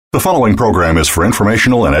The following program is for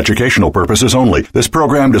informational and educational purposes only. This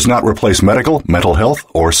program does not replace medical, mental health,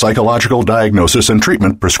 or psychological diagnosis and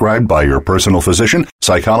treatment prescribed by your personal physician,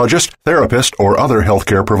 psychologist, therapist, or other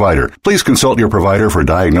healthcare provider. Please consult your provider for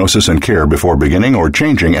diagnosis and care before beginning or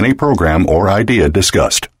changing any program or idea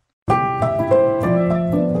discussed.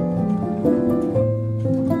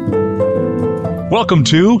 Welcome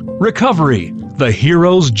to Recovery, the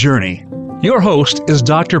Hero's Journey. Your host is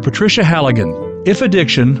Dr. Patricia Halligan. If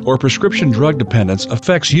addiction or prescription drug dependence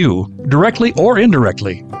affects you, directly or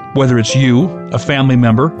indirectly, whether it's you, a family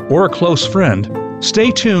member, or a close friend, stay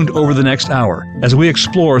tuned over the next hour as we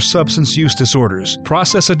explore substance use disorders,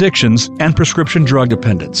 process addictions, and prescription drug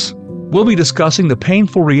dependence. We'll be discussing the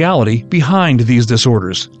painful reality behind these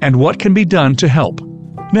disorders and what can be done to help.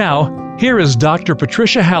 Now, here is Dr.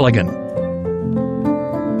 Patricia Halligan.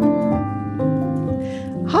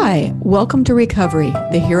 Hi, welcome to Recovery,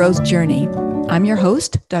 the Hero's Journey. I'm your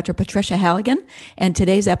host, Dr. Patricia Halligan, and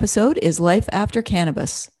today's episode is Life After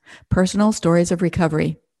Cannabis, Personal Stories of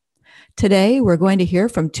Recovery. Today, we're going to hear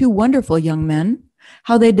from two wonderful young men,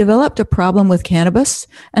 how they developed a problem with cannabis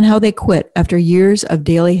and how they quit after years of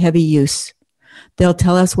daily heavy use. They'll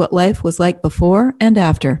tell us what life was like before and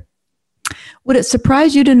after. Would it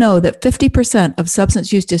surprise you to know that 50% of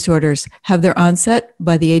substance use disorders have their onset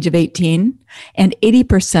by the age of 18 and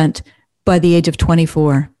 80% by the age of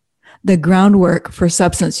 24? The groundwork for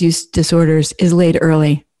substance use disorders is laid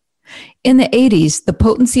early. In the 80s, the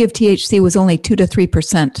potency of THC was only 2 to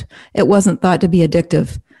 3%. It wasn't thought to be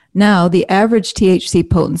addictive. Now, the average THC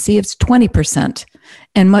potency is 20%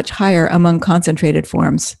 and much higher among concentrated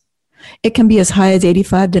forms. It can be as high as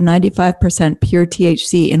 85 to 95% pure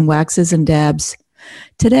THC in waxes and dabs.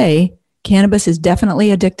 Today, cannabis is definitely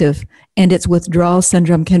addictive, and its withdrawal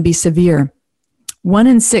syndrome can be severe. 1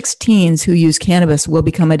 in 6 teens who use cannabis will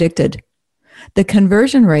become addicted. The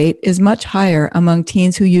conversion rate is much higher among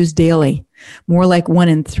teens who use daily. More like 1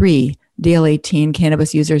 in 3 daily teen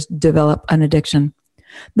cannabis users develop an addiction.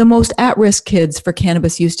 The most at-risk kids for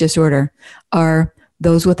cannabis use disorder are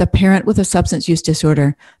those with a parent with a substance use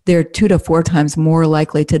disorder. They're 2 to 4 times more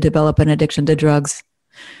likely to develop an addiction to drugs.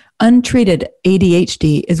 Untreated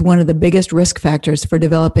ADHD is one of the biggest risk factors for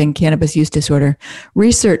developing cannabis use disorder.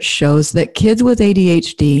 Research shows that kids with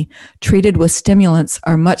ADHD treated with stimulants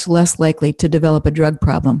are much less likely to develop a drug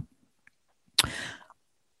problem.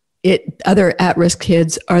 Other at-risk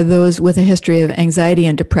kids are those with a history of anxiety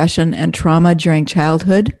and depression and trauma during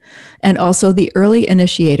childhood, and also the early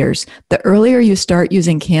initiators. The earlier you start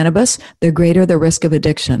using cannabis, the greater the risk of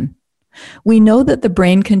addiction. We know that the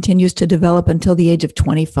brain continues to develop until the age of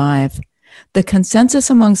 25. The consensus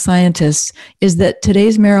among scientists is that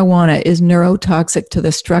today's marijuana is neurotoxic to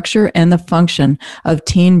the structure and the function of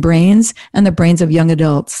teen brains and the brains of young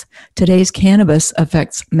adults. Today's cannabis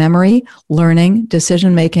affects memory, learning,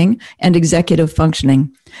 decision-making, and executive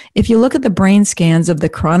functioning. If you look at the brain scans of the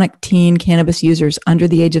chronic teen cannabis users under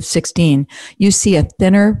the age of 16, you see a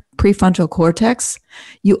thinner prefrontal cortex.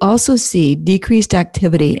 You also see decreased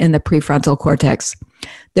activity in the prefrontal cortex.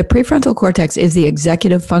 The prefrontal cortex is the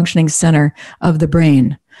executive functioning center of the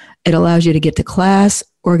brain. It allows you to get to class,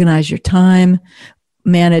 organize your time,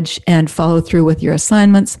 manage and follow through with your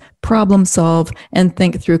assignments, problem solve, and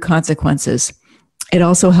think through consequences. It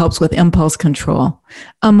also helps with impulse control.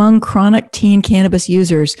 Among chronic teen cannabis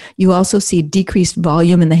users, you also see decreased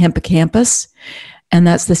volume in the hippocampus, and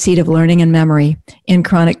that's the seat of learning and memory in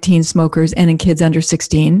chronic teen smokers and in kids under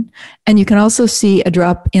 16. And you can also see a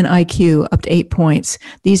drop in IQ up to 8 points.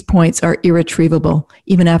 These points are irretrievable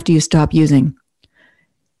even after you stop using.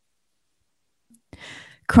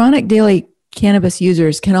 Chronic daily cannabis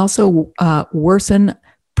users can also worsen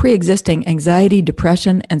pre-existing anxiety,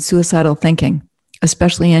 depression, and suicidal thinking,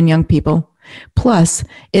 especially in young people. Plus,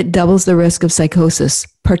 it doubles the risk of psychosis,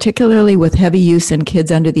 particularly with heavy use in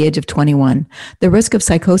kids under the age of 21. The risk of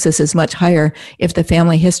psychosis is much higher if the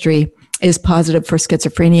family history is positive for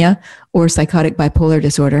schizophrenia or psychotic bipolar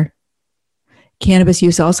disorder. Cannabis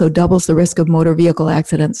use also doubles the risk of motor vehicle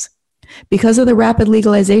accidents. Because of the rapid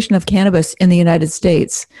legalization of cannabis in the United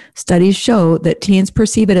States, studies show that teens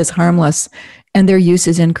perceive it as harmless and their use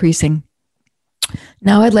is increasing.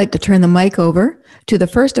 Now I'd like to turn the mic over to the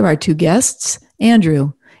first of our two guests,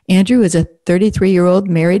 Andrew. Andrew is a 33-year-old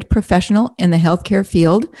married professional in the healthcare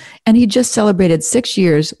field, and he just celebrated 6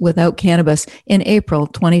 years without cannabis in April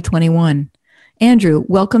 2021. Andrew,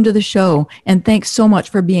 welcome to the show, and thanks so much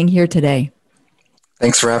for being here today.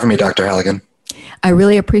 Thanks for having me, Dr. Halligan. I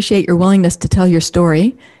really appreciate your willingness to tell your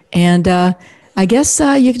story, and I guess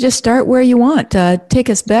you can just start where you want. Take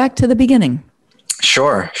us back to the beginning.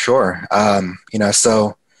 Sure.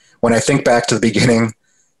 So when I think back to the beginning,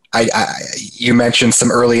 you mentioned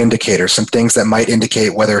some early indicators, some things that might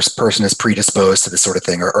indicate whether a person is predisposed to this sort of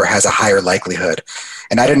thing or has a higher likelihood.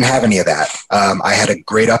 And I didn't have any of that. I had a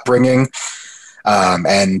great upbringing,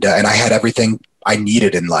 and I had everything I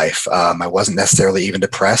needed in life. I wasn't necessarily even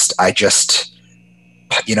depressed. I just,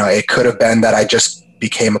 it could have been that I just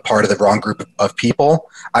became a part of the wrong group of people.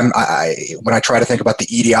 When I try to think about the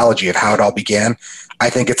etiology of how it all began, I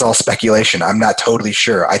think it's all speculation. I'm not totally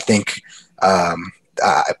sure. I think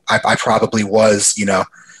I probably was,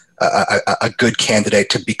 a good candidate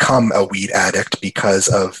to become a weed addict because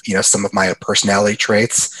of, some of my personality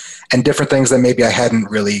traits and different things that maybe I hadn't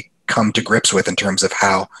really come to grips with in terms of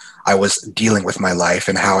how I was dealing with my life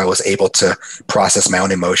and how I was able to process my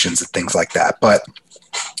own emotions and things like that. But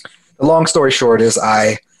the long story short is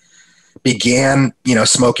I began,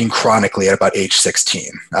 smoking chronically at about age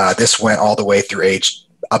 16. This went all the way through age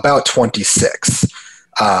about 26.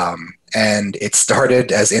 And it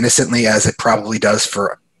started as innocently as it probably does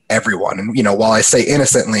for everyone. And, while I say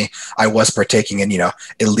innocently, I was partaking in,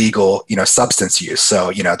 illegal, substance use.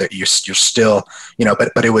 So, that you're still,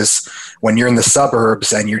 but it was when you're in the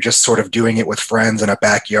suburbs and you're just sort of doing it with friends in a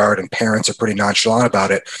backyard and parents are pretty nonchalant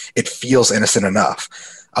about it, it feels innocent enough.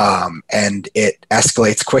 And it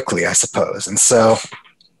escalates quickly, I suppose. And so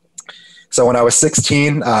when I was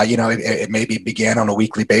 16, it maybe began on a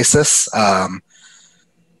weekly basis.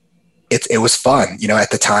 It was fun,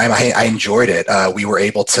 at the time. I enjoyed it. We were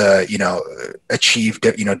able to, achieve,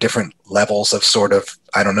 different levels of sort of,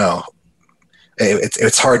 I don't know.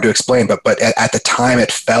 It's hard to explain, but at the time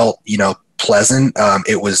it felt, pleasant.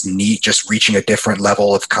 It was neat, just reaching a different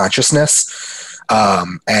level of consciousness.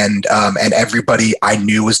 And everybody I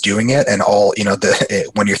knew was doing it, and all,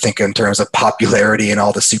 when you're thinking in terms of popularity and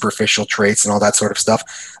all the superficial traits and all that sort of stuff,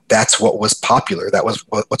 that's what was popular. That was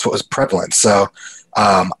what was prevalent. So,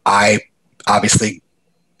 I obviously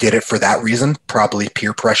did it for that reason, probably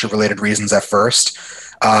peer pressure related reasons at first.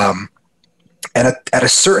 And at a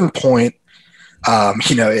certain point,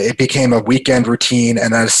 it became a weekend routine.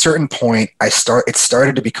 And at a certain point, it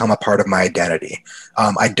started to become a part of my identity.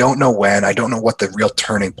 I don't know when, I don't know what the real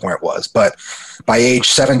turning point was, but by age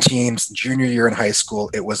 17, junior year in high school,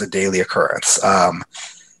 it was a daily occurrence. I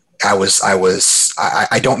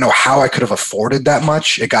don't know how I could have afforded that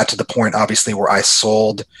much. It got to the point, obviously, where I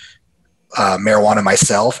sold marijuana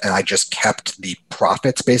myself, and I just kept the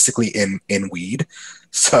profits basically in weed.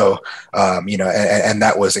 So, and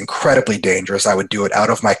that was incredibly dangerous. I would do it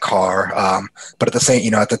out of my car. But at the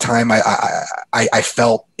same, at the time I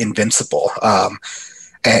felt invincible.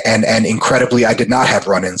 And incredibly, I did not have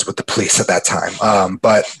run-ins with the police at that time.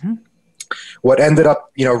 But what ended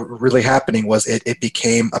up, really happening was it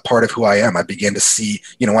became a part of who I am. I began to see,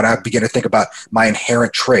 when I began to think about my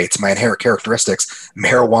inherent traits, my inherent characteristics,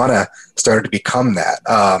 marijuana started to become that.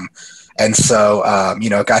 And so,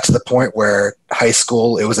 it got to the point where high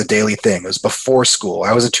school, it was a daily thing. It was before school.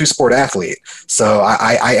 I was a two-sport athlete. So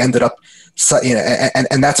I ended up,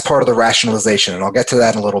 and that's part of the rationalization, and I'll get to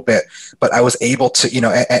that in a little bit. But I was able to,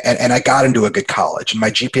 and I got into a good college, and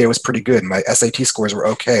my GPA was pretty good, and my SAT scores were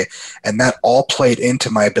okay. And that all played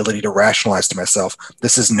into my ability to rationalize to myself,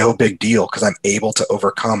 this is no big deal because I'm able to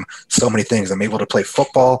overcome so many things. I'm able to play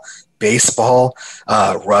football, baseball,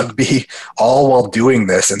 rugby, all while doing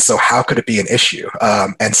this. And so how could it be an issue?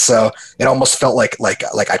 And so it almost felt like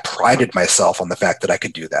I prided myself on the fact that I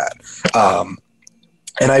could do that.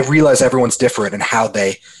 And I realize everyone's different in how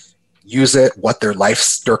they use it, what their life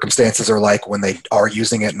circumstances are like when they are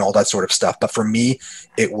using it and all that sort of stuff. But for me,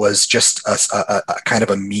 it was just a kind of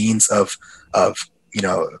a means of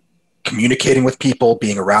communicating with people,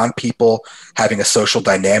 being around people, having a social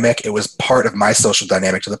dynamic. It was part of my social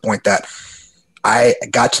dynamic to the point that I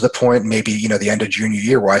got to the point, maybe, the end of junior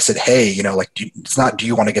year, where I said, hey, it's not, do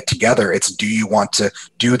you want to get together? It's, do you want to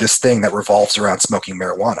do this thing that revolves around smoking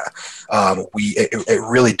marijuana? It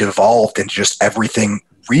really devolved into just everything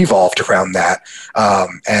revolved around that.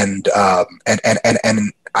 And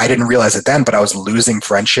I didn't realize it then, but I was losing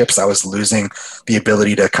friendships. I was losing the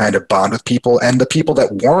ability to kind of bond with people, and the people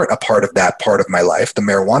that weren't a part of that part of my life, the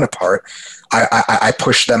marijuana part, I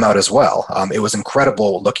pushed them out as well. It was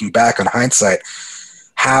incredible looking back on hindsight,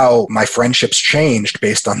 how my friendships changed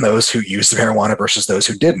based on those who used marijuana versus those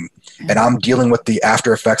who didn't. And I'm dealing with the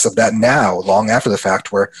after effects of that now, long after the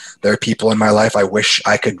fact, where there are people in my life I wish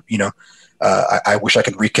I could, I wish I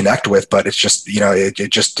could reconnect with, but it's just,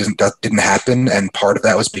 it just didn't happen. And part of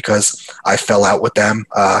that was because I fell out with them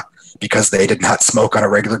because they did not smoke on a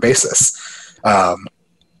regular basis.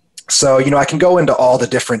 So, I can go into all the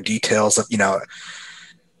different details of,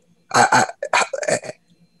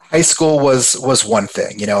 high school was one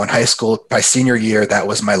thing. In high school, my senior year, that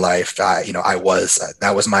was my life.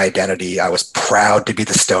 That was my identity. I was proud to be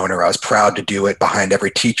the stoner. I was proud to do it behind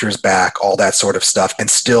every teacher's back, all that sort of stuff, and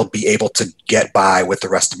still be able to get by with the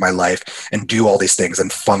rest of my life and do all these things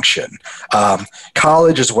and function.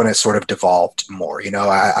 College is when it sort of devolved more.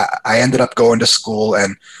 I ended up going to school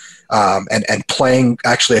and playing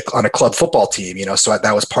actually on a club football team. So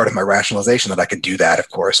that was part of my rationalization that I could do that, of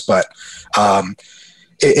course, but.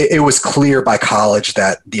 It was clear by college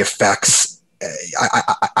that the effects,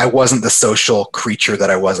 I wasn't the social creature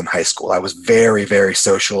that I was in high school. I was very, very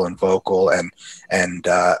social and vocal and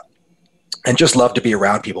just loved to be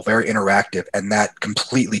around people, very interactive. And that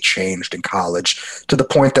completely changed in college to the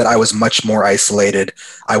point that I was much more isolated.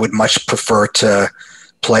 I would much prefer to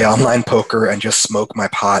play online poker and just smoke my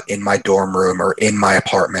pot in my dorm room or in my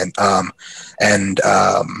apartment.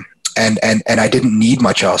 And I didn't need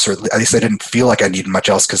much else, or at least I didn't feel like I needed much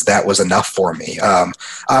else because that was enough for me.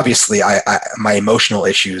 Obviously, my emotional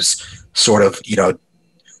issues sort of,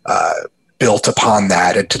 built upon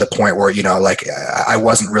that, and to the point where, I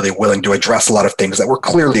wasn't really willing to address a lot of things that were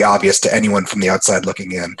clearly obvious to anyone from the outside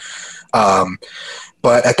looking in.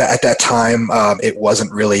 But at that time, it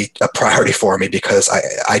wasn't really a priority for me because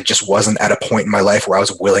I just wasn't at a point in my life where I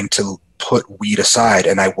was willing to put weed aside,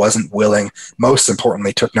 and I wasn't willing, most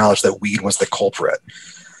importantly, to acknowledge that weed was the culprit.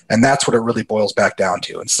 And that's what it really boils back down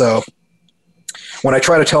to. And so when I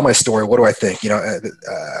try to tell my story, what do I think?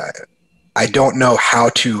 I don't know how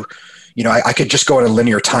to, I could just go on a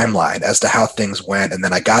linear timeline as to how things went. And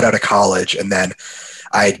then I got out of college, and then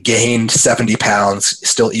I gained 70 pounds,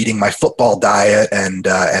 still eating my football diet. And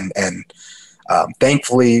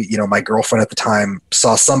thankfully, my girlfriend at the time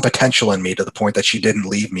saw some potential in me to the point that she didn't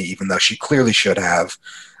leave me, even though she clearly should have.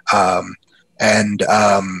 And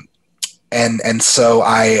so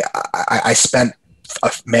I spent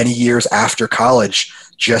many years after college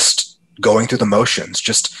just going through the motions,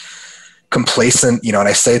 just complacent, and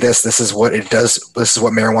I say this is what it does. This is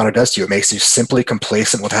what marijuana does to you. It makes you simply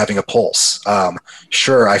complacent with having a pulse.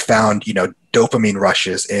 Sure, I found, dopamine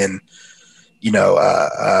rushes in,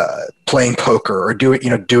 playing poker or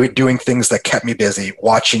doing things that kept me busy,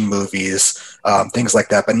 watching movies, things like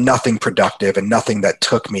that, but nothing productive and nothing that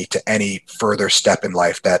took me to any further step in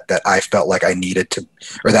life that I felt like I needed to,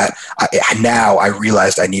 or that now I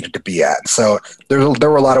realized I needed to be at. So there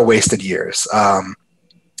were a lot of wasted years.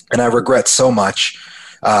 And I regret so much.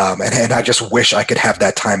 And I just wish I could have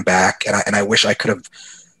that time back. And I wish I could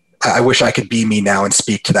be me now and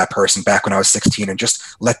speak to that person back when I was 16 and just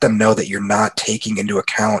let them know that you're not taking into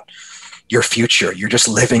account your future. You're just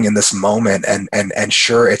living in this moment. And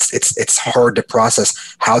sure, it's hard to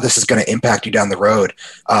process how this is going to impact you down the road.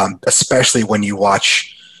 Especially when you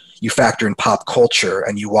factor in pop culture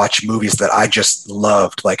and you watch movies that I just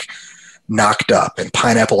loved, like Knocked Up and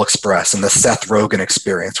Pineapple Express and the Seth Rogen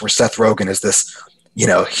Experience, where Seth Rogen is this,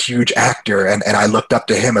 huge actor. And I looked up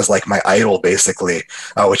to him as like my idol, basically,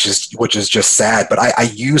 which is just sad. But I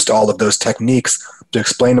used all of those techniques to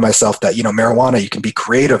explain to myself that, marijuana, you can be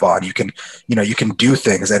creative on, you can do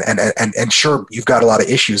things. And sure, you've got a lot of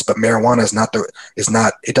issues, but marijuana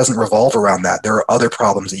it doesn't revolve around that. There are other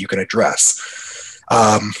problems that you can address.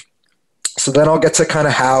 So then I'll get to kind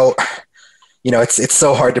of how, it's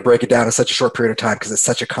so hard to break it down in such a short period of time because it's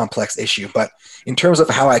such a complex issue. But in terms of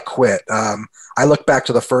how I quit, I look back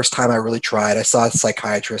to the first time I really tried. I saw a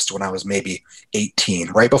psychiatrist when I was maybe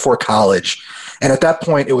 18, right before college. And at that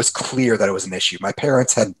point, it was clear that it was an issue. My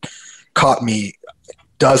parents had caught me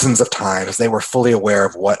dozens of times. They were fully aware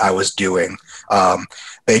of what I was doing.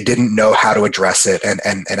 They didn't know how to address it.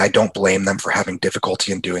 And I don't blame them for having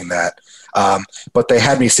difficulty in doing that. But they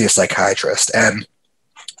had me see a psychiatrist. And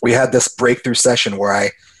we had this breakthrough session where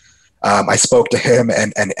I spoke to him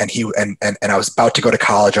and I was about to go to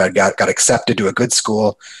college. I got accepted to a good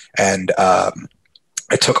school, and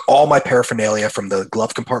I took all my paraphernalia from the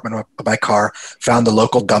glove compartment of my car, found the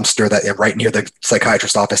local dumpster that right near the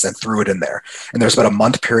psychiatrist's office, and threw it in there. And there was about a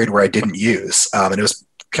month period where I didn't use, and it was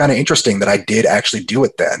kind of interesting that I did actually do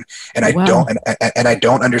it then, and I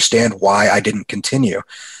don't understand why I didn't continue.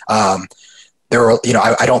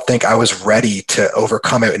 I don't think I was ready to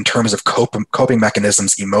overcome it in terms of coping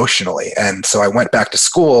mechanisms emotionally. And so I went back to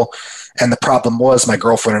school, and the problem was my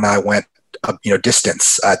girlfriend and I went,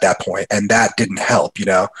 distance at that point, and that didn't help.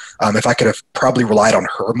 If I could have probably relied on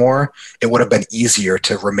her more, it would have been easier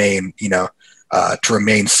to remain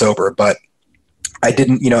sober. But I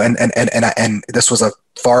didn't, and this was a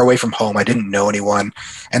far away from home. I didn't know anyone.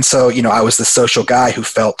 And so, I was the social guy who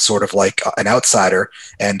felt sort of like an outsider.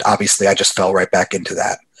 And obviously I just fell right back into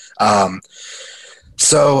that.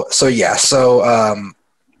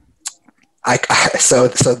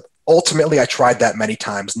 So ultimately, I tried that many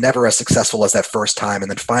times, never as successful as that first time. And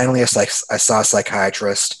then finally, I saw a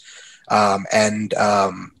psychiatrist, and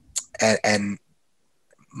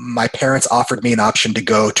my parents offered me an option to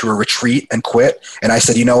go to a retreat and quit. And I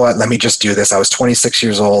said, you know what, let me just do this. I was 26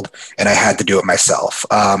 years old and I had to do it myself.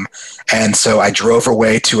 And so I drove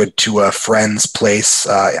away to a friend's place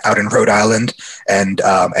out in Rhode Island and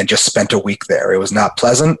just spent a week there. It was not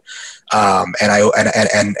pleasant. And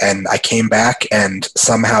I came back, and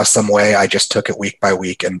somehow, some way, I just took it week by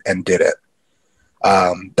week and did it.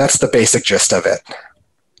 That's the basic gist of it.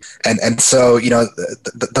 And so, you know,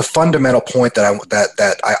 the fundamental point that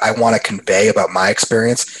I want to convey about my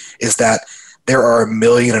experience is that there are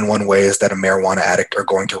 1,000,001 ways that a marijuana addict are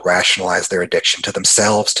going to rationalize their addiction to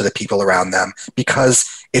themselves, to the people around them, because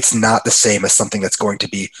it's not the same as something that's going to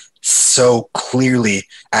be so clearly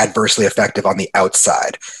adversely effective on the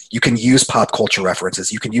outside. You can use pop culture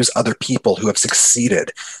references. You can use other people who have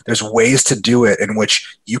succeeded. There's ways to do it in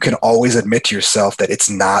which you can always admit to yourself that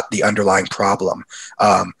it's not the underlying problem.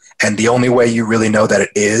 And the only way you really know that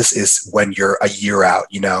it is when you're a year out,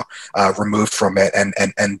 you know, removed from it. And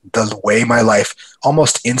the way my life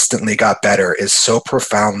almost instantly got better is so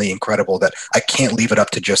profoundly incredible that I can't leave it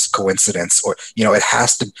up to just coincidence, or, you know, it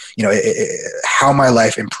has to, you know, how my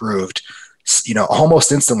life improved, you know,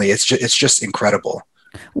 almost instantly. It's just incredible.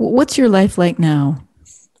 What's your life like now?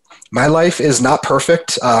 My life is not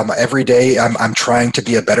perfect. Every day I'm trying to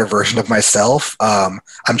be a better version of myself. I'm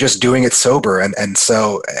just doing it sober. And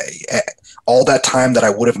so all that time that I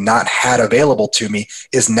would have not had available to me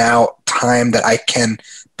is now time that I can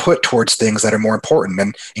put towards things that are more important.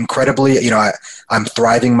 And incredibly, you know, I'm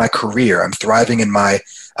thriving my career. I'm thriving in my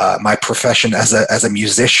profession as a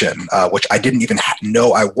musician, which I didn't even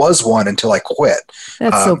know I was one until I quit.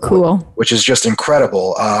 That's so cool. Which is just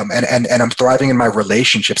incredible. And I'm thriving in my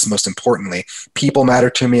relationships, most importantly. People matter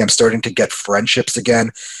to me. I'm starting to get friendships again.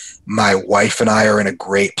 My wife and I are in a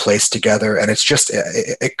great place together, and it's just,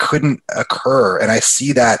 it couldn't occur. And I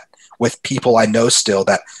see that with people I know still,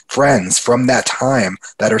 that friends from that time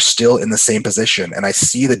that are still in the same position. And I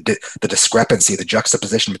see the discrepancy, the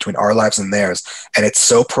juxtaposition between our lives and theirs. And it's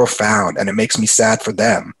so profound, and it makes me sad for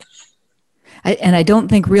them. I don't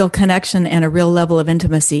think real connection and a real level of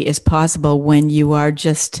intimacy is possible when you are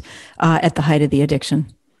just at the height of the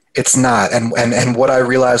addiction. It's not. And what I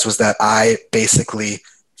realized was that I basically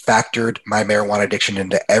factored my marijuana addiction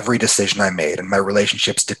into every decision I made, and my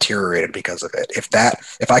relationships deteriorated because of it.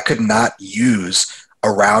 If I could not use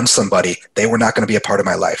around somebody, they were not going to be a part of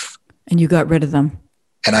my life. And you got rid of them.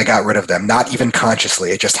 And I got rid of them, not even consciously.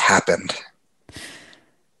 It just happened.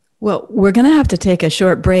 Well, we're going to have to take a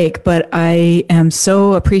short break, but I am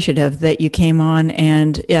so appreciative that you came on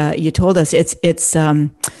and you told us it's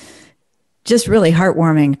just really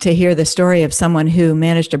heartwarming to hear the story of someone who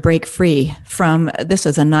managed to break free from, this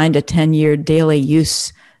is a 9 to 10 year daily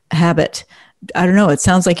use habit. I don't know. It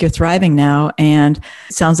sounds like you're thriving now, and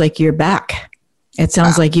it sounds like you're back. It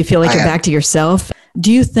sounds like you feel like you're back to yourself.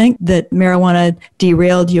 Do you think that marijuana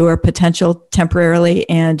derailed your potential temporarily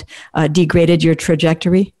and degraded your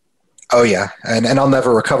trajectory? Oh, yeah. And I'll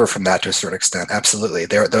never recover from that to a certain extent. Absolutely.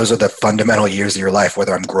 Those are the fundamental years of your life,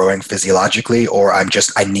 whether I'm growing physiologically or I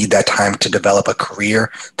need that time to develop a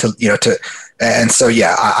career and so,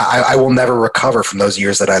 yeah, I will never recover from those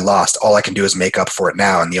years that I lost. All I can do is make up for it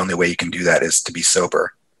now. And the only way you can do that is to be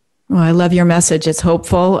sober. Well, I love your message. It's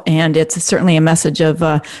hopeful, and it's certainly a message of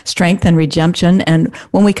strength and redemption. And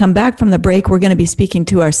when we come back from the break, we're going to be speaking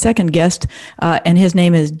to our second guest, and his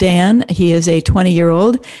name is Dan. He is a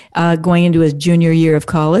 20-year-old going into his junior year of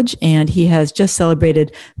college, and he has just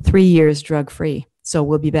celebrated 3 years drug-free. So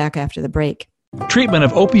we'll be back after the break. Treatment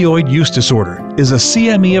of opioid use disorder is a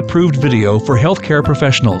CME-approved video for healthcare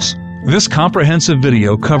professionals. This comprehensive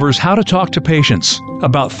video covers how to talk to patients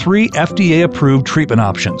about 3 FDA-approved treatment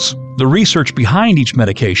options, the research behind each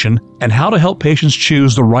medication, and how to help patients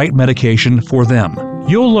choose the right medication for them.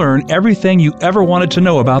 You'll learn everything you ever wanted to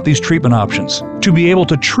know about these treatment options to be able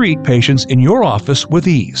to treat patients in your office with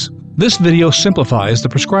ease. This video simplifies the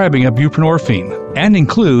prescribing of buprenorphine and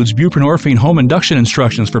includes buprenorphine home induction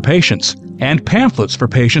instructions for patients and pamphlets for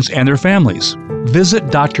patients and their families. Visit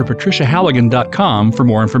drpatriciahalligan.com for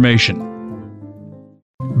more information.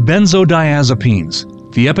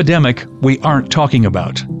 Benzodiazepines, the epidemic we aren't talking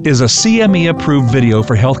about, is a CME-approved video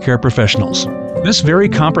for healthcare professionals. This very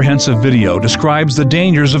comprehensive video describes the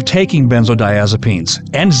dangers of taking benzodiazepines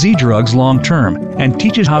and Z-drugs long-term and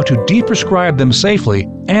teaches how to deprescribe them safely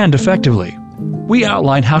and effectively. We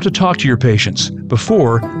outline how to talk to your patients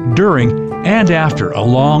before, during, and after a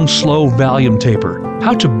long, slow Valium taper,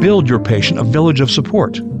 how to build your patient a village of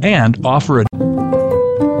support, and offer a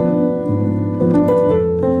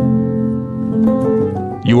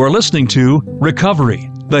You are listening to Recovery,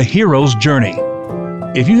 the Hero's Journey.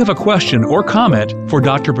 If you have a question or comment for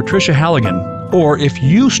Dr. Patricia Halligan, or if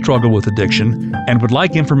you struggle with addiction and would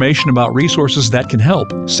like information about resources that can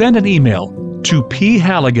help, send an email to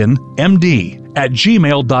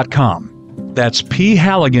phalliganmd@gmail.com. That's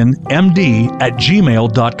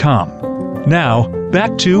phalliganmd@gmail.com. Now,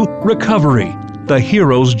 back to Recovery, the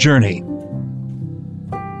Hero's Journey.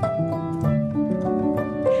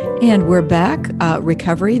 And we're back,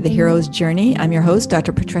 Recovery, the Hero's Journey. I'm your host,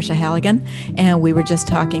 Dr. Patricia Halligan, and we were just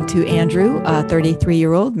talking to Andrew, a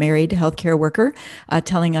 33-year-old married healthcare worker,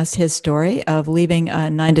 telling us his story of leaving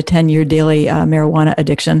a 9 to 10-year daily marijuana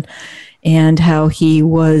addiction and how he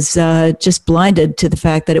was just blinded to the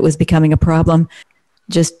fact that it was becoming a problem.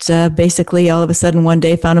 Just basically all of a sudden one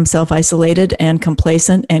day found himself isolated and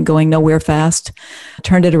complacent and going nowhere fast,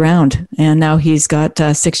 turned it around, and now he's got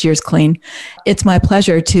 6 years clean. It's my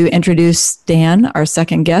pleasure to introduce Dan, our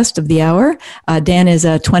second guest of the hour. Dan is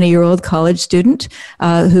a 20-year-old college student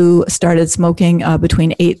who started smoking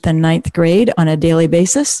between 8th and 9th grade on a daily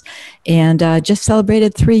basis and just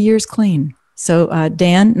celebrated 3 years clean. So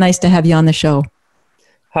Dan, nice to have you on the show.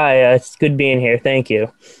 Hi, it's good being here. Thank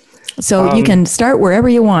you. So you can start wherever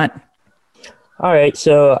you want. All right.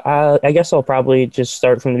 So I guess I'll probably just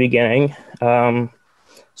start from the beginning.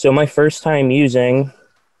 So my first time using,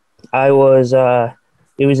 it was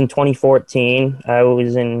in 2014. I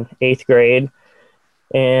was in 8th grade,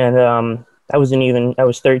 and I was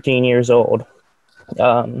 13 years old.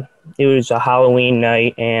 It was a Halloween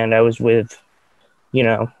night, and I was with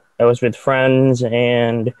friends,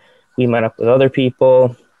 and we met up with other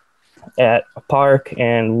people at a park,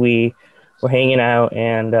 and we were hanging out,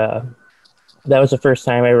 and that was the first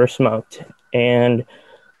time I ever smoked. And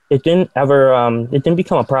it didn't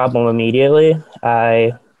become a problem immediately.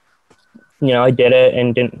 I did it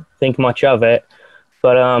and didn't think much of it,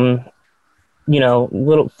 but a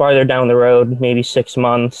little farther down the road, maybe 6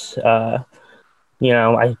 months,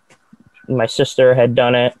 my sister had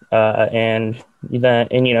done it, and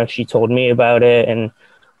she told me about it, and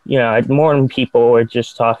more people were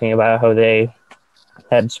just talking about how they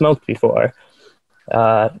had smoked before.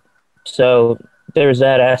 So there's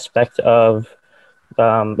that aspect of,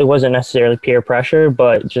 it wasn't necessarily peer pressure,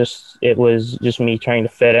 but it was just me trying to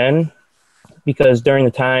fit in, because during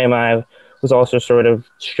the time I was also sort of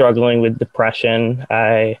struggling with depression.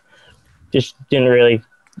 I just didn't really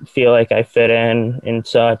feel like I fit in and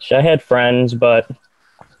such. I had friends, but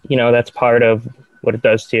that's part of what it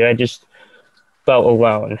does to you. I just felt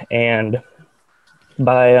alone, and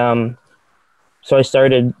so I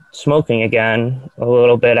started smoking again a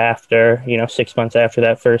little bit after 6 months after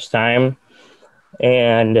that first time,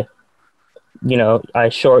 and I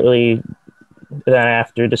shortly then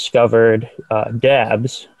after discovered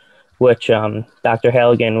dabs, which Dr.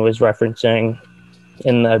 Halligan was referencing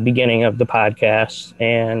in the beginning of the podcast,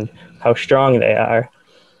 and how strong they are.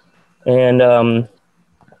 And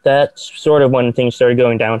that's sort of when things started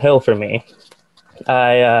going downhill for me.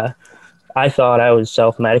 I thought I was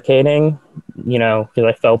self-medicating, because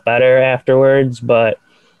I felt better afterwards, but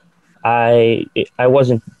I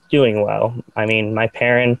wasn't doing well. I mean, my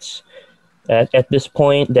parents at this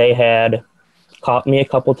point, they had caught me a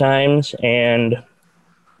couple times, and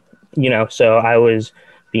so I was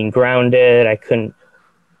being grounded. I couldn't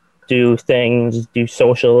do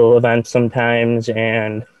social events sometimes,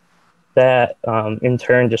 and that in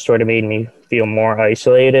turn just sort of made me feel more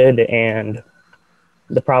isolated, and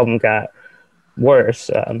the problem got worse.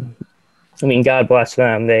 God bless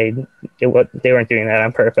them. They weren't doing that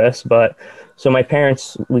on purpose, but so my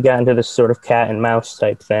parents, we got into this sort of cat and mouse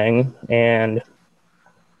type thing, and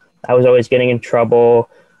I was always getting in trouble.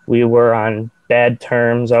 We were on bad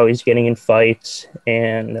terms, always getting in fights,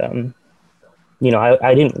 and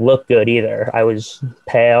I didn't look good either. I was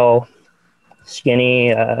pale, skinny.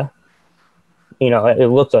 It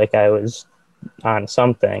looked like I was on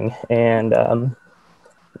something, and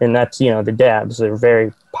that's the dabs. They're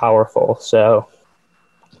very powerful. So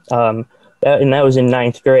that was in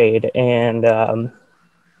 9th grade, and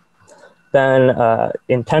then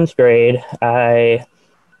in 10th grade I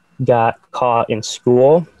got caught in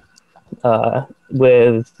school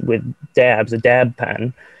with dabs, a dab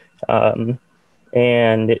pen,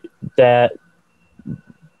 and that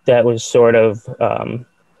was sort of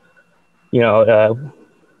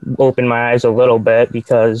opened my eyes a little bit,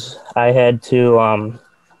 because I had to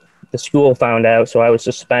the school found out, so I was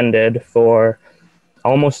suspended for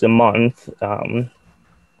almost a month,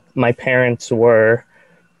 my parents were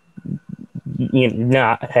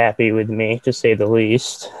not happy with me, to say the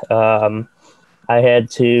least. I had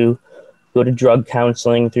to go to drug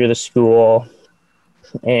counseling through the school,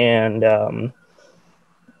 and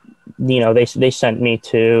they sent me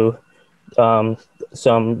to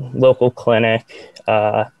some local clinic,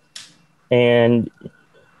 and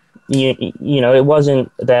it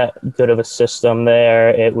wasn't that good of a system there.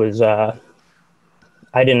 It was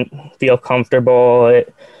I didn't feel comfortable,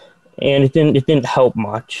 and it didn't help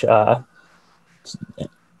much,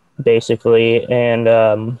 basically.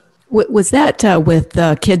 And Was that with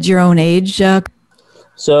kids your own age?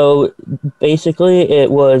 so basically,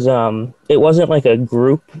 it wasn't like a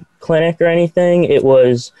group clinic or anything. It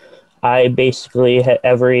was, I basically had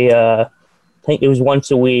I think it was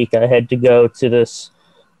once a week. I had to go to this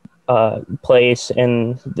place,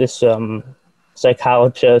 and this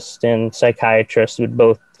psychologist and psychiatrist would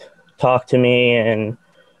both talk to me and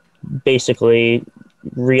basically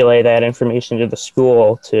relay that information to the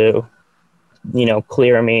school to,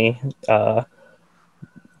 clear me, that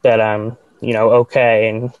I'm, okay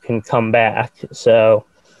and can come back. So,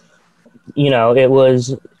 it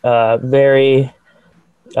was very,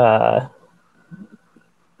 I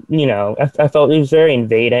felt it was very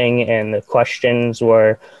invading, and the questions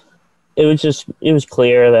were, it was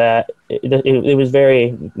clear that it was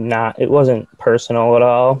very it wasn't personal at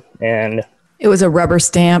all. And It was a rubber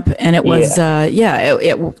stamp, and it was,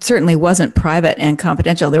 it certainly wasn't private and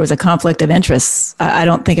confidential. There was a conflict of interests. I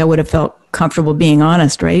don't think I would have felt comfortable being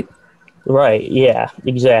honest, right? Right. Yeah,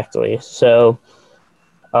 exactly. So,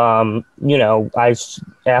 after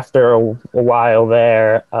a while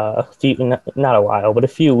there, not a while, but a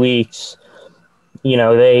few weeks,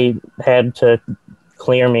 they had to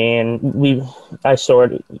clear me, and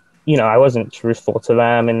I wasn't truthful to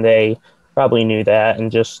them, and they probably knew that and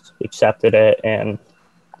just accepted it and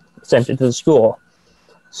sent it to the school.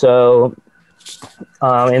 So,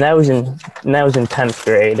 and that was in 10th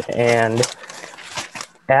grade. And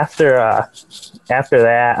after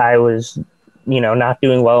that, I was, not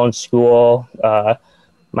doing well in school.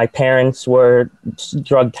 My parents were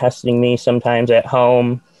drug testing me sometimes at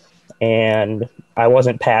home, and I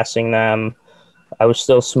wasn't passing them. I was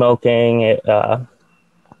still smoking,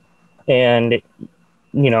 and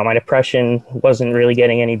my depression wasn't really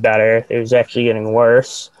getting any better. It was actually getting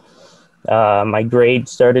worse. My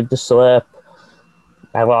grades started to slip.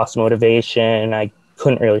 I lost motivation. I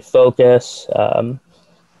couldn't really focus. I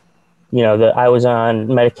was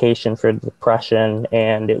on medication for depression,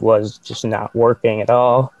 and it was just not working at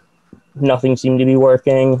all. Nothing seemed to be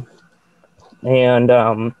working. And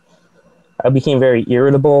I became very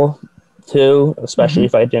irritable too, especially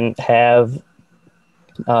if I didn't have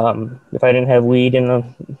weed in a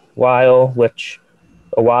while, which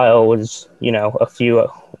a while was, a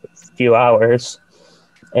few hours.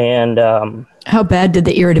 And how bad did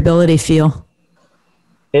the irritability feel?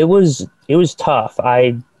 It was tough.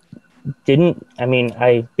 I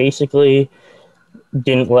basically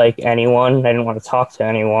didn't like anyone. I didn't want to talk to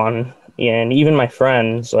anyone. And even my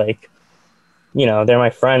friends, they're my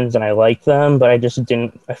friends and I like them, but I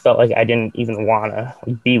felt like I didn't even want to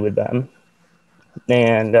be with them.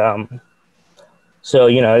 And so,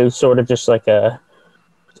 it was sort of just like a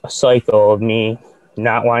cycle of me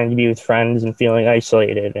not wanting to be with friends and feeling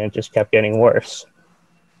isolated, and it just kept getting worse.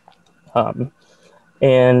 At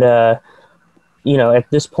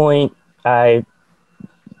this point, I,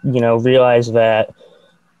 realized that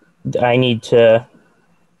I need to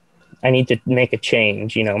make a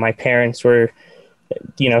change. My parents were,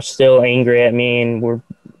 still angry at me, and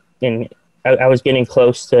I was getting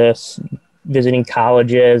close to visiting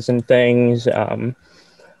colleges and things. And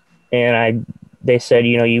they said,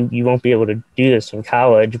 you won't be able to do this in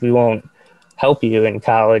college. We won't help you in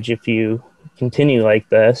college if you continue like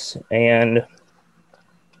this. And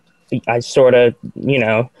I sort of,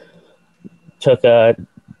 took a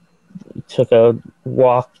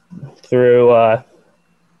walk through,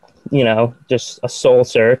 just a soul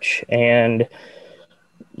search, and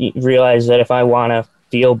realized that if I want to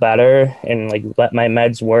feel better and let my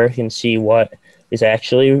meds work and see what is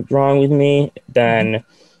actually wrong with me, then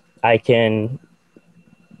I can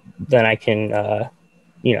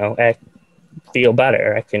feel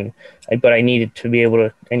better. But I needed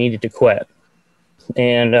to quit.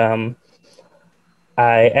 And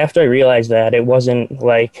after I realized that, it wasn't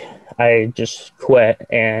like I just quit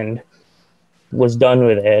and was done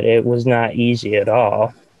with it. It was not easy at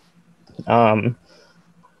all.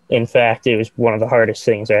 In fact, it was one of the hardest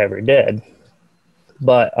things I ever did.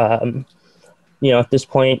 But, at this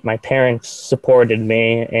point, my parents supported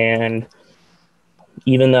me. And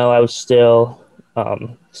even though I was still,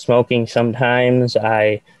 smoking sometimes.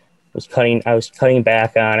 I was cutting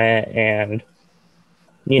back on it, and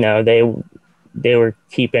they were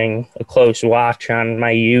keeping a close watch on my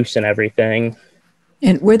use and everything.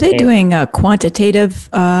 And were they doing quantitative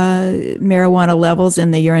marijuana levels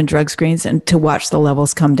in the urine drug screens and to watch the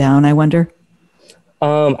levels come down, I wonder?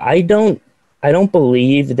 I don't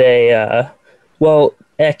believe they, well,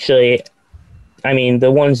 actually, I mean,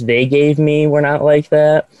 the ones they gave me were not like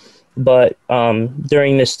that. But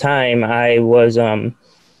during this time, I was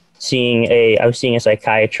seeing a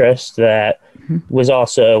psychiatrist that was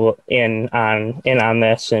also in on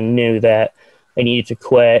this and knew that I needed to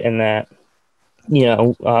quit, and that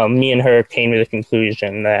me and her came to the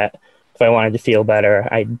conclusion that if I wanted to feel better,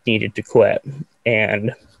 I needed to quit.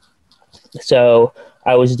 And so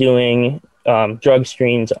I was doing drug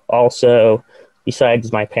screens also.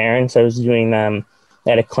 Besides my parents, I was doing them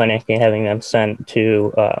at a clinic and having them sent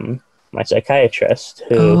to my psychiatrist.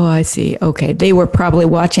 Oh, I see. Okay. They were probably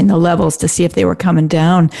watching the levels to see if they were coming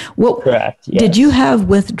down. Well, correct. Yes. Did you have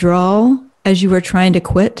withdrawal as you were trying to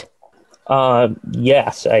quit?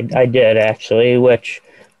 Yes, I did actually, which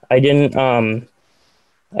I didn't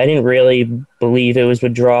really believe it was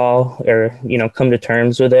withdrawal or, come to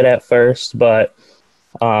terms with it at first, but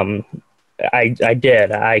I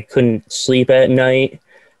did. I couldn't sleep at night.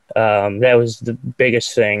 That was the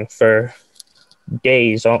biggest thing for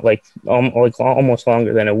days, like almost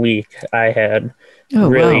longer than a week. I had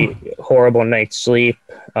really horrible night's sleep.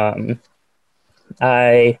 I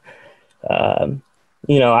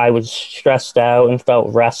was stressed out and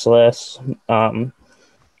felt restless.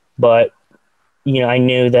 But, I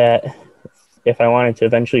knew that if I wanted to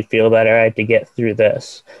eventually feel better, I had to get through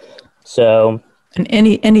this. So. And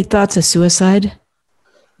any thoughts of suicide?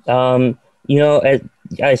 I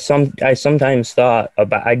sometimes thought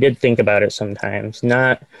about. I did think about it sometimes.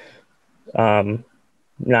 Not how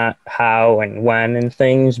and when and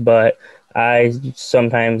things, but I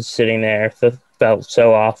sometimes sitting there felt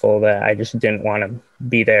so awful that I just didn't want to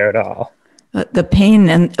be there at all. The pain.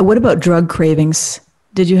 And what about drug cravings?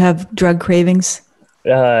 Did you have drug cravings?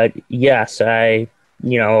 Yes, a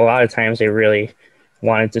lot of times I really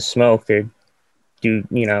wanted to smoke or do,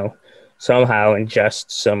 somehow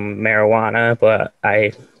ingest some marijuana, but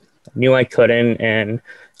I knew I couldn't, and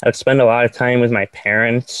I would spend a lot of time with my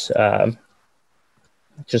parents,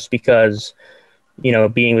 just because,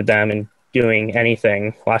 being with them and doing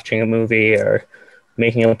anything, watching a movie or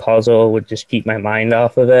making a puzzle would just keep my mind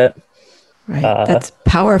off of it. Right. That's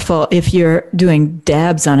powerful if you're doing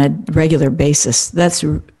dabs on a regular basis.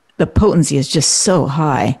 The potency is just so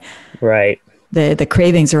high. Right. The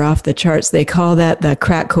cravings are off the charts. They call that the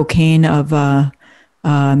crack cocaine of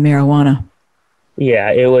marijuana.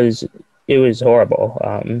 Yeah, it was horrible.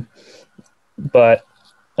 But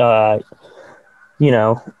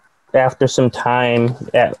after some time,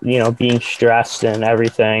 being stressed and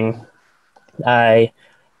everything, I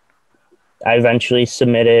eventually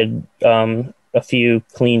submitted a few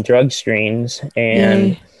clean drug screens,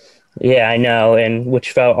 and yeah, I know, and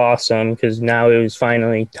which felt awesome because now it was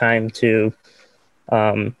finally time to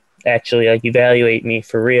actually evaluate me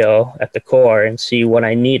for real at the core and see what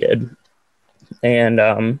I needed. And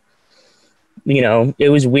it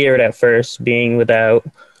was weird at first being without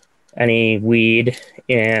any weed,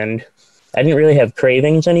 and I didn't really have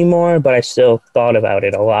cravings anymore, but I still thought about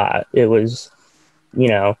it a lot. It was,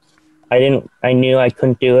 I knew I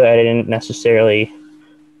couldn't do it. I didn't necessarily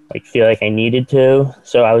feel like I needed to,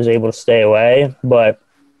 so I was able to stay away. But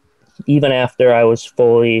even after I was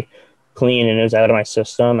fully clean and it was out of my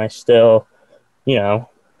system, I still,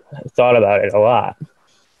 thought about it a lot.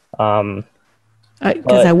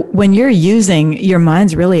 When you're using, your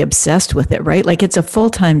mind's really obsessed with it, right? Like it's a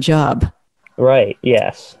full-time job. Right.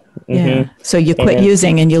 Yes. Mm-hmm. Yeah. So you quit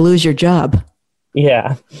using and you lose your job.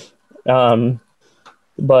 Yeah.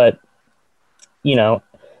 But,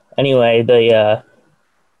 anyway,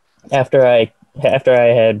 after I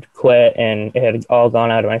had quit and it had all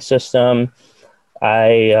gone out of my system,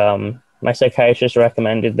 my psychiatrist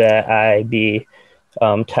recommended that I be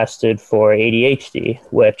tested for ADHD,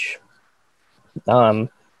 which,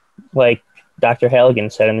 like Dr.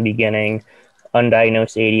 Halligan said in the beginning,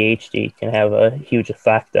 undiagnosed ADHD can have a huge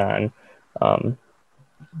effect on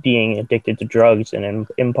being addicted to drugs and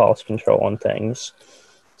impulse control and things.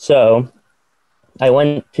 So I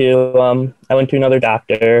went to another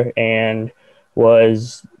doctor and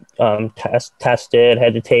was tested,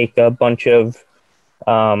 had to take a bunch of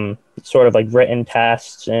sort of written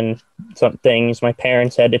tests and some things. My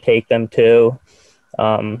parents had to take them too,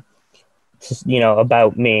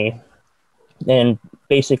 about me. And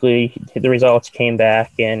basically the results came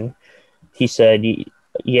back and he said,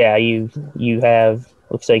 yeah, you have,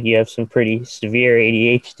 looks like you have some pretty severe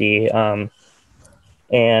ADHD.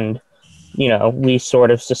 And, we sort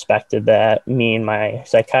of suspected that, me and my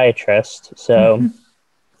psychiatrist. So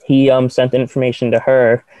he sent the information to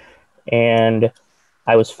her, and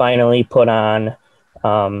I was finally put on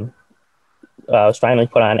Adderall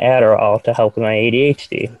to help with my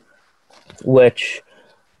ADHD,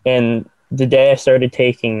 and the day I started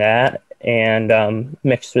taking that and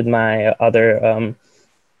mixed with my other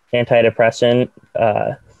antidepressant,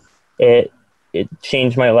 it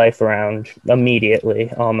changed my life around immediately,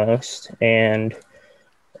 almost. And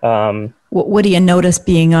what do you notice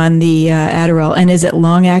being on the Adderall? And is it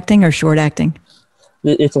long acting or short acting?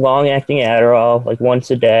 it's long acting Adderall, like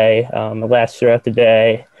once a day. It lasts throughout the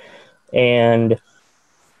day, and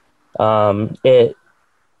it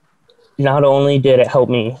not only did it help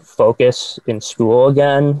me focus in school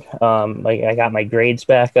again, like I got my grades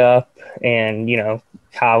back up, and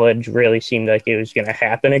college really seemed like it was going to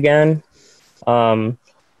happen again.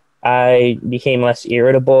 I became less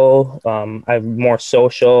irritable. I'm more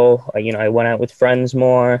social. I went out with friends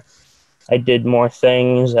more. I did more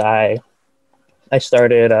things. I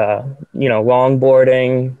started,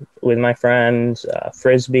 longboarding with my friends,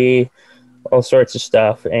 frisbee, all sorts of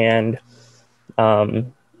stuff. And,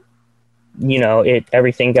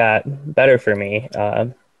 everything got better for me.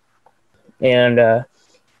 After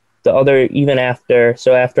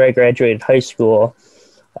I graduated high school,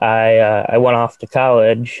 I went off to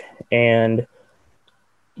college, and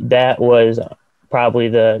that was probably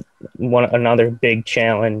another big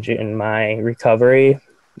challenge in my recovery,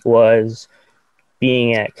 was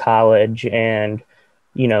being at college and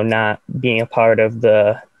not being a part of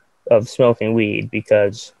smoking weed,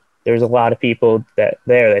 because there's a lot of people that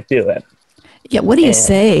do it. Yeah, what do you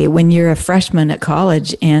say when you're a freshman at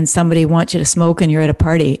college and somebody wants you to smoke and you're at a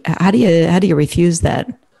party? How do you refuse that?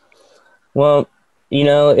 Well,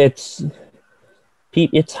 it's a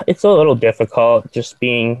little difficult just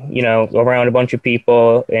being, around a bunch of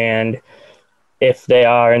people, and if they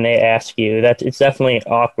are and they ask you, it's definitely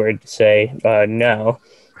awkward to say no.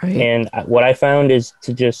 Right. And what I found is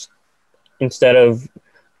to just, instead of,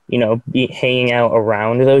 hanging out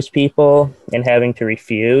around those people and having to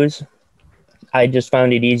refuse, I just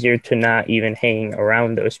found it easier to not even hang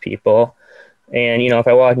around those people. And, if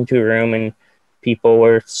I walked into a room and people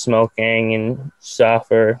were smoking and stuff,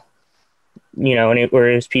 or, and it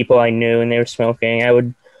was people I knew and they were smoking, I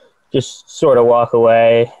would just sort of walk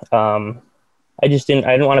away. I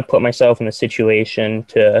didn't want to put myself in a situation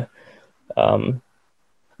to,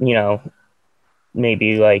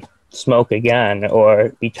 maybe like smoke again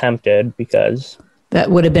or be tempted, because that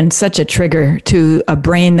would have been such a trigger to a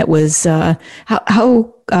brain that was,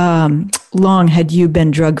 how long had you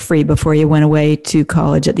been drug-free before you went away to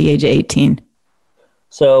college at the age of 18?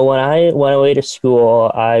 So when I went away to school,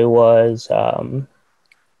 I was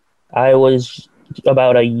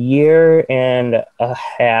about a year and a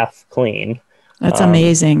half clean. That's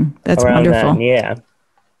amazing. That's wonderful. Then, yeah.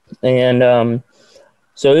 And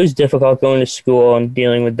so it was difficult going to school and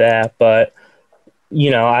dealing with that, but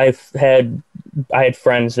I had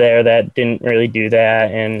friends there that didn't really do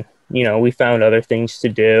that, and we found other things to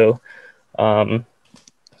do.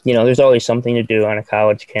 There's always something to do on a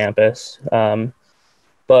college campus.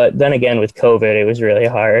 But then again, with COVID, it was really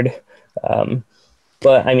hard.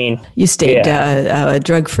 But I mean, you stayed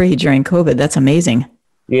drug-free during COVID. That's amazing.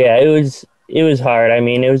 Yeah, it was hard. I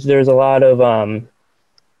mean, there was a lot of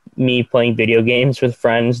me playing video games with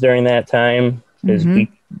friends during that time, because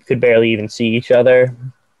we could barely even see each other.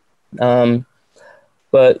 But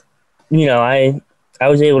I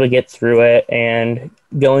was able to get through it, and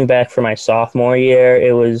going back for my sophomore year,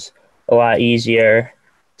 it was a lot easier,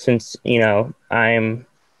 since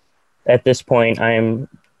at this point I'm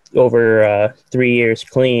over 3 years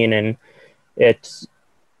clean, and it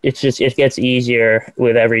gets easier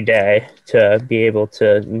with every day to be able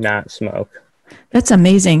to not smoke. That's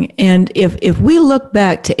amazing. And if we look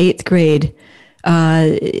back to 8th grade,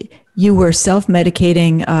 you were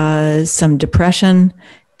self-medicating some depression,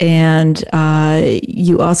 and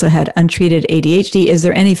you also had untreated ADHD. Is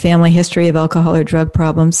there any family history of alcohol or drug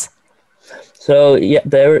problems? So yeah,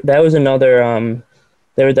 that was another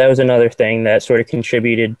thing that sort of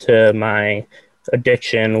contributed to my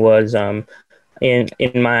addiction, was on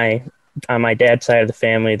my dad's side of the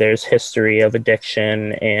family, there's history of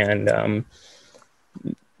addiction, and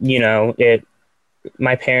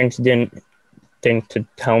my parents didn't think to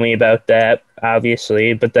tell me about that,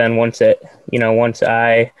 obviously, but then once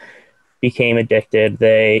I became addicted,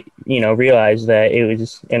 they realized that it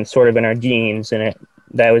was sort of in our genes, and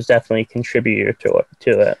that was definitely a contributor to it.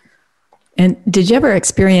 And did you ever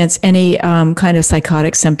experience any kind of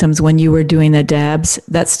psychotic symptoms when you were doing the dabs?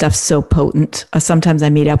 That stuff's so potent. Sometimes I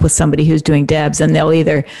meet up with somebody who's doing dabs and they'll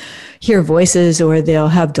either hear voices or they'll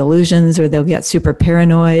have delusions or they'll get super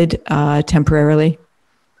paranoid temporarily.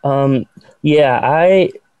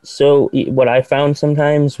 So what I found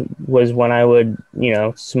sometimes was when I would,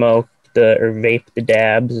 smoke or vape the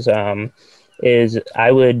dabs, is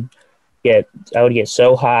I would get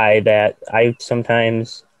so high that I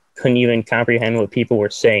sometimes couldn't even comprehend what people were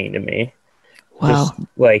saying to me. Wow.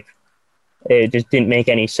 It just didn't make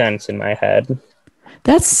any sense in my head.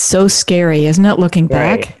 That's so scary, isn't it, looking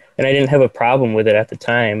Right. back? And I didn't have a problem with it at the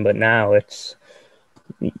time, but now it's,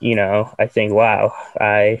 I think, wow,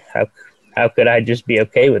 how could I just be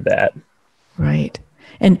okay with that? Right.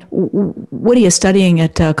 And what are you studying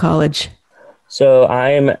at college? So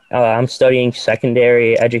I'm studying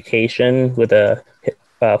secondary education with a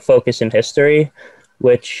focus in history,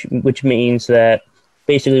 which means that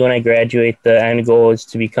basically when I graduate, the end goal is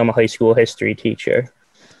to become a high school history teacher.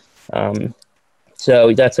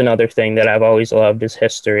 So that's another thing that I've always loved is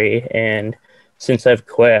history. And since I've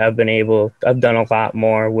quit, I've done a lot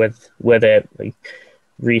more with it, like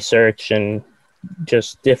research and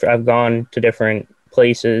just I've gone to different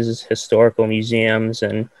places, historical museums.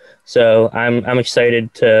 And so I'm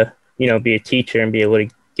excited to, be a teacher and be able to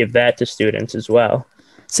give that to students as well.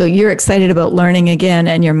 So you're excited about learning again,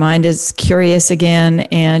 and your mind is curious again,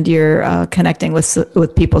 and you're connecting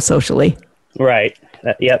with people socially. Right.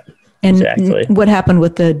 Yep. And exactly. What happened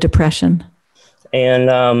with the depression?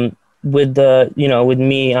 And with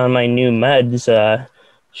me on my new meds,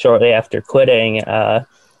 shortly after quitting,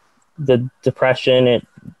 the depression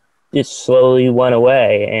it slowly went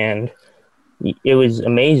away, and it was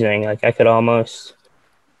amazing. Like I could almost,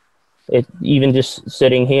 even just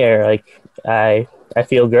sitting here, like I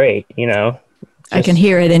feel great, I can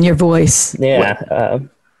hear it in your voice. Yeah.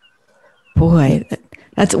 Boy,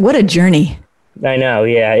 that's what a journey. I know.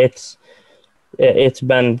 Yeah. It's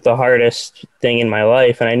been the hardest thing in my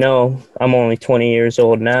life. And I know I'm only 20 years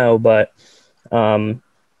old now, but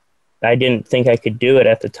I didn't think I could do it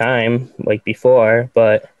at the time, like before,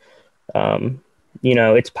 but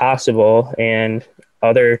it's possible. And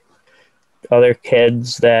other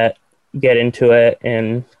kids that get into it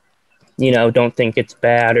and, don't think it's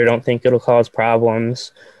bad or don't think it'll cause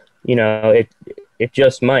problems, it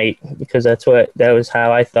just might, because that was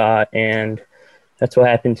how I thought. And that's what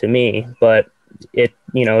happened to me. But it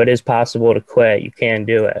is possible to quit. You can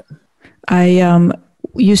do it. I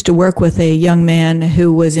used to work with a young man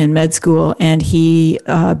who was in med school, and he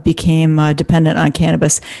became dependent on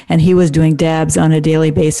cannabis, and he was doing dabs on a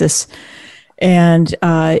daily basis. And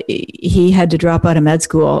he had to drop out of med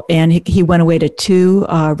school, and he went away to 2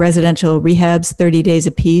 residential rehabs, 30 days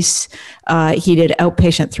apiece. He did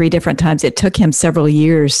outpatient 3 different times. It took him several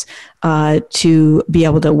years to be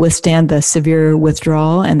able to withstand the severe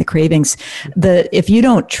withdrawal and the cravings. If you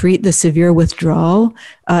don't treat the severe withdrawal,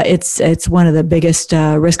 it's one of the biggest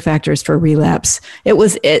risk factors for relapse.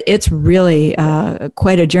 It's really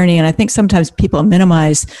quite a journey, and I think sometimes people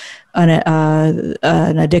minimize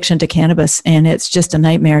an addiction to cannabis, and it's just a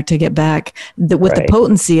nightmare to get back. With the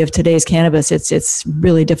potency of today's cannabis, it's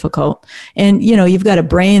really difficult. And you've got a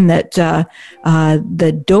brain that the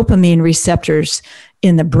dopamine receptors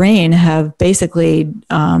in the brain have basically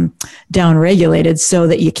downregulated so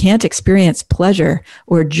that you can't experience pleasure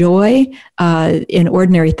or joy in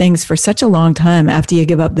ordinary things for such a long time after you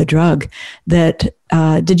give up the drug. That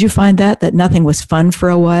did you find that nothing was fun for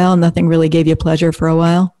a while? Nothing really gave you pleasure for a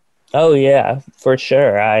while? Oh yeah, for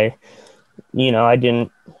sure. I didn't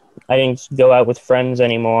go out with friends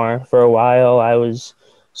anymore for a while. I was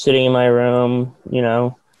sitting in my room,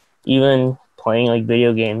 even playing like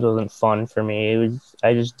video games wasn't fun for me.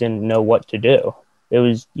 I just didn't know what to do. It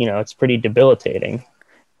was, it's pretty debilitating.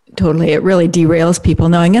 Totally. It really derails people.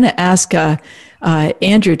 Now I'm going to ask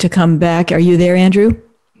Andrew to come back. Are you there, Andrew?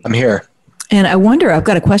 I'm here. And I wonder, I've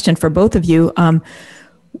got a question for both of you.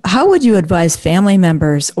 How would you advise family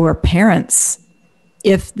members or parents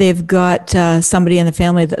if they've got somebody in the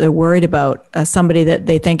family that they're worried about, somebody that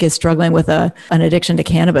they think is struggling with an addiction to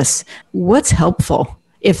cannabis? What's helpful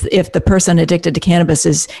if the person addicted to cannabis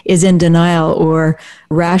is in denial or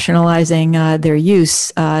rationalizing their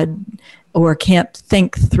use or can't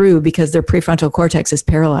think through because their prefrontal cortex is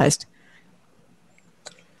paralyzed?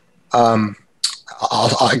 I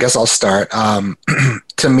guess I'll start.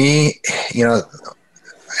 To me,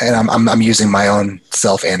 and I'm using my own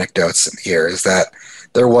self anecdotes here, is that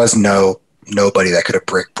there was nobody that could have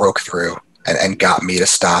broke through and got me to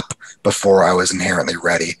stop before I was inherently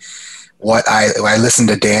ready. I listened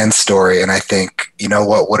to Dan's story, and I think,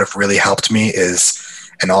 what would have really helped me is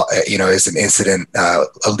an incident, a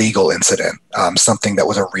legal incident, something that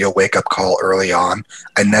was a real wake up call early on.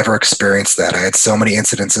 I never experienced that. I had so many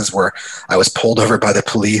incidences where I was pulled over by the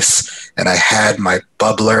police and I had my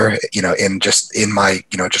bubbler, in my,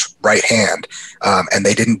 just right hand. And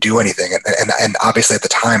they didn't do anything. And obviously at the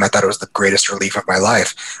time I thought it was the greatest relief of my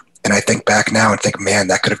life. And I think back now and think, man,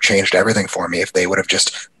 that could have changed everything for me if they would have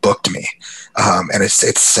just booked me. And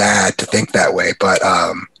it's sad to think that way, but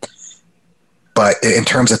in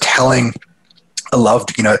terms of telling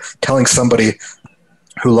somebody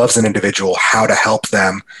who loves an individual how to help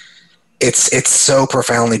them, it's so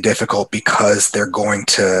profoundly difficult because they're going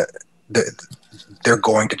to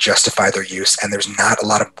justify their use, and there's not a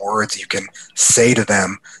lot of words you can say to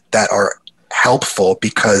them that are helpful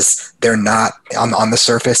because they're not on the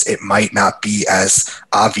surface. It might not be as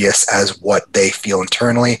obvious as what they feel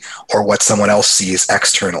internally or what someone else sees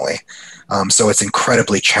externally. So it's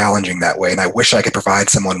incredibly challenging that way. And I wish I could provide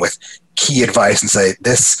someone with key advice and say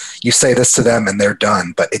you say this to them and they're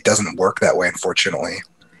done, but it doesn't work that way, unfortunately.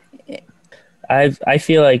 I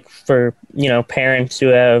feel like for, parents who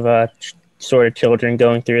have sort of children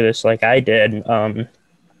going through this like I did,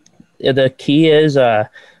 the key is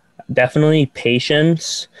definitely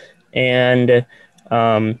patience and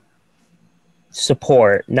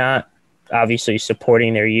support, not obviously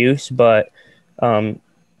supporting their use, but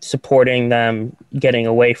supporting them getting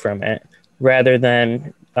away from it rather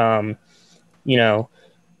than,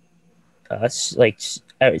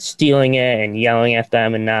 stealing it and yelling at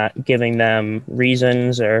them and not giving them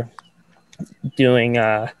reasons or doing,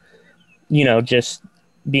 just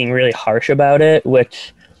being really harsh about it,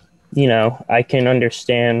 which, I can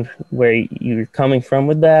understand where you're coming from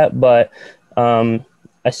with that, but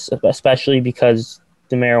especially because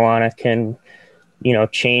the marijuana can,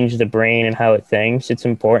 change the brain and how it thinks. It's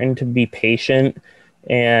important to be patient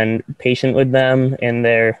with them and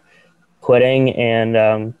their quitting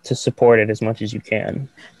and to support it as much as you can.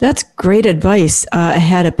 That's great advice. I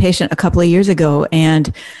had a patient a couple of years ago,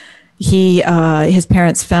 and his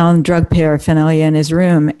parents found drug paraphernalia in his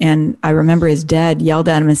room, and I remember his dad yelled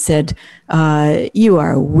at him and said, "You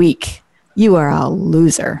are weak. You are a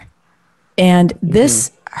loser." And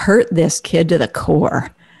this hurt this kid to the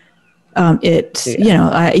core. So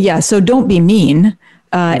don't be mean,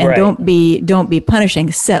 and right. don't be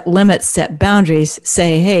punishing. Set limits, set boundaries.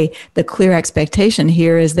 Say, hey, the clear expectation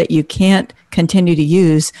here is that you can't continue to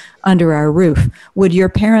use under our roof. Would your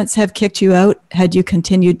parents have kicked you out had you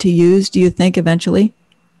continued to use, do you think, eventually?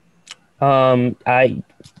 I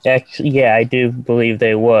do believe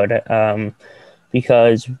they would,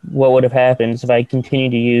 because what would have happened is if I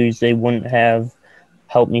continued to use, they wouldn't have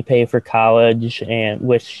helped me pay for college, and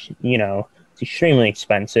which, it's extremely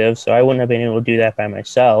expensive. So I wouldn't have been able to do that by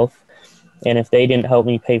myself. And if they didn't help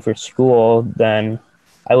me pay for school, then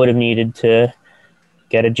I would have needed to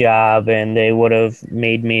get a job, and they would have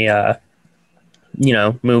made me,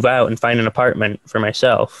 move out and find an apartment for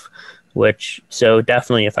myself, so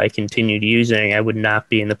definitely if I continued using, I would not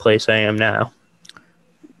be in the place I am now.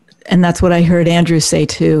 And that's what I heard Andrew say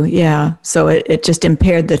too. Yeah. So it just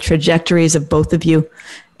impaired the trajectories of both of you.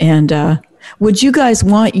 And would you guys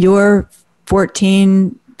want your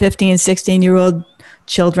 14, 15, 16-year-old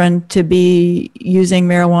children to be using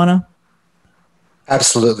marijuana?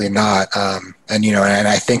 Absolutely not. And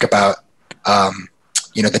I think about,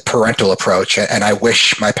 the parental approach, and I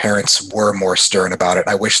wish my parents were more stern about it.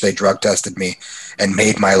 I wish they drug tested me and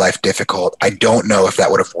made my life difficult. I don't know if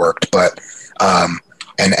that would have worked, but,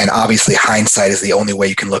 and obviously hindsight is the only way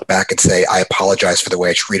you can look back and say, I apologize for the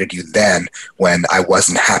way I treated you then when I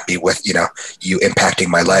wasn't happy with, you impacting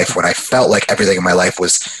my life, when I felt like everything in my life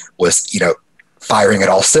was, firing at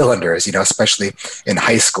all cylinders, especially in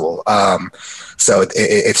high school. So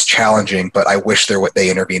it's challenging, but I wish they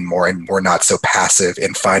intervened more and were not so passive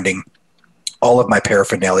in finding all of my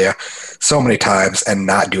paraphernalia so many times and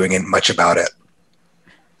not doing much about it.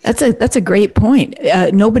 That's a great point.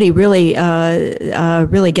 Nobody really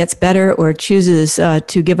gets better or chooses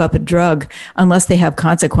to give up a drug unless they have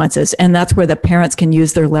consequences, and that's where the parents can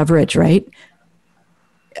use their leverage, right?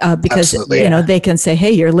 Because Absolutely. They can say, hey,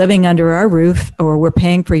 you're living under our roof, or we're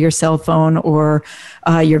paying for your cell phone or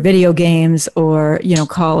your video games or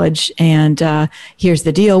college, and here's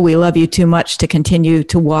the deal: we love you too much to continue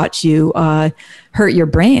to watch you hurt your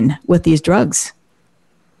brain with these drugs.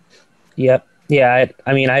 Yep. Yeah,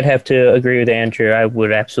 I'd have to agree with Andrew. I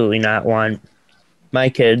would absolutely not want my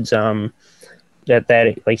kids that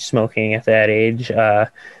like smoking at that age.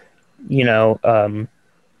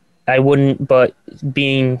 I wouldn't, but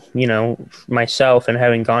being, myself and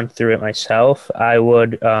having gone through it myself, I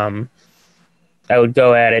would go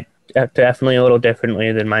at it definitely a little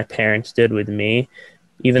differently than my parents did with me.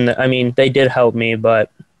 Even though, they did help me,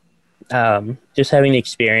 but just having the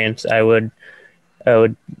experience, I would,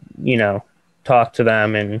 talk to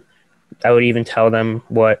them, and I would even tell them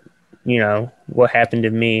what happened to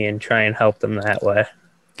me and try and help them that way.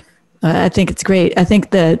 I think it's great. I think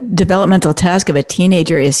the developmental task of a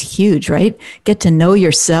teenager is huge, right? Get to know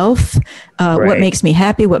yourself. Right. What makes me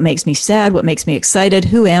happy? What makes me sad? What makes me excited?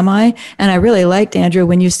 Who am I? And I really liked, Andrew,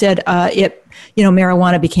 when you said,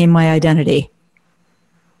 marijuana became my identity.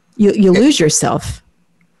 You lose yourself.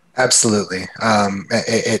 Absolutely.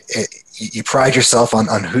 You pride yourself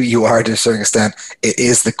on who you are to a certain extent. It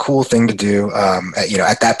is the cool thing to do,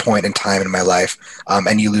 at that point in time in my life,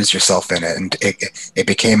 and you lose yourself in it. And it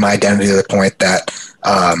became my identity to the point that,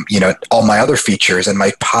 all my other features and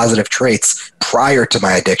my positive traits prior to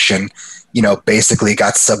my addiction, basically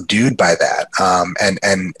got subdued by that.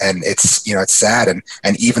 And it's, it's sad.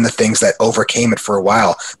 And even the things that overcame it for a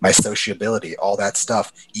while, my sociability, all that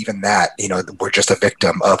stuff, even that, we're just a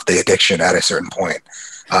victim of the addiction at a certain point.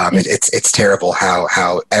 It's terrible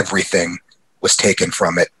how everything was taken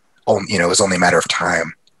from it. It was only a matter of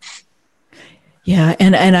time. Yeah.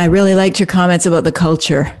 And I really liked your comments about the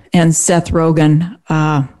culture and Seth Rogen.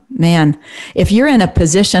 Man, if you're in a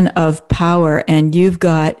position of power and you've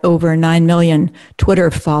got over 9 million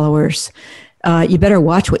Twitter followers, you better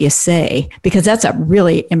watch what you say, because that's a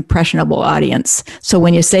really impressionable audience. So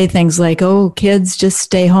when you say things like, "Oh, kids, just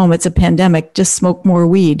stay home. It's a pandemic. Just smoke more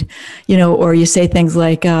weed," or you say things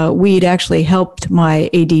like, "Weed actually helped my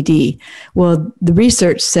ADD." Well, the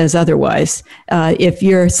research says otherwise. If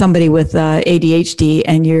you're somebody with ADHD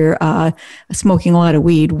and you're smoking a lot of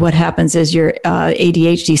weed, what happens is your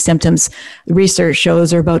ADHD symptoms, research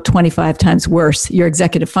shows, are about 25 times worse. Your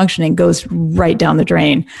executive functioning goes right down the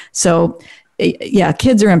drain. So yeah,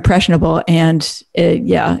 kids are impressionable, and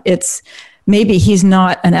it's maybe he's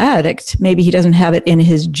not an addict. Maybe he doesn't have it in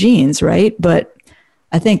his genes, right? But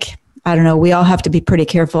I think, I don't know, we all have to be pretty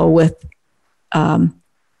careful with,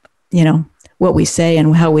 what we say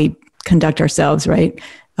and how we conduct ourselves, right?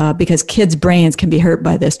 Because kids' brains can be hurt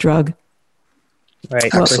by this drug.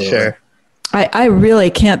 Right, well, for sure. I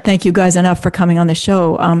really can't thank you guys enough for coming on the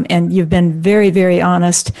show. And you've been very, very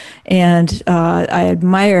honest, and I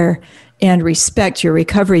admire and respect your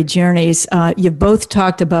recovery journeys. You've both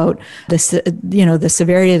talked about the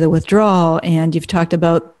severity of the withdrawal, and you've talked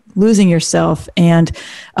about losing yourself and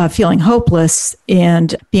feeling hopeless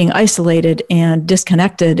and being isolated and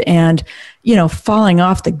disconnected and, falling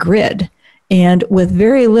off the grid. And with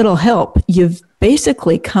very little help, you've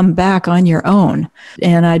basically come back on your own.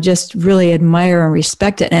 And I just really admire and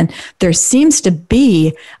respect it. And there seems to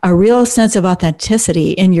be a real sense of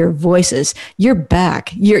authenticity in your voices. You're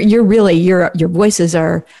back. Your voices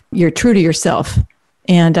you're true to yourself.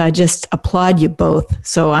 And I just applaud you both.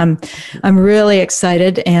 So I'm really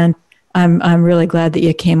excited, and I'm really glad that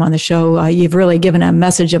you came on the show. You've really given a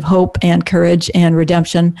message of hope and courage and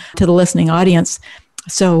redemption to the listening audience.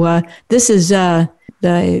 So this is the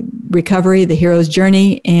recovery, the hero's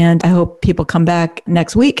journey, and I hope people come back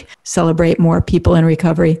next week, celebrate more people in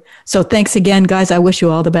recovery. So thanks again, guys. I wish you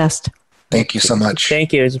all the best. Thank you so much.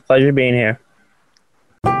 Thank you. It's a pleasure being here.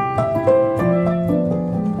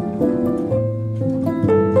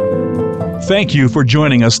 Thank you for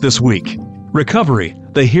joining us this week. Recovery,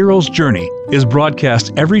 the Hero's Journey, is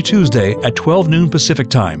broadcast every Tuesday at 12 noon Pacific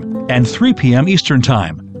Time and 3 p.m. Eastern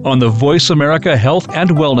Time on the Voice America Health and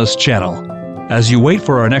Wellness channel. As you wait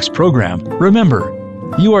for our next program, remember,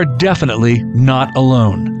 you are definitely not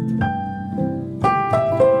alone.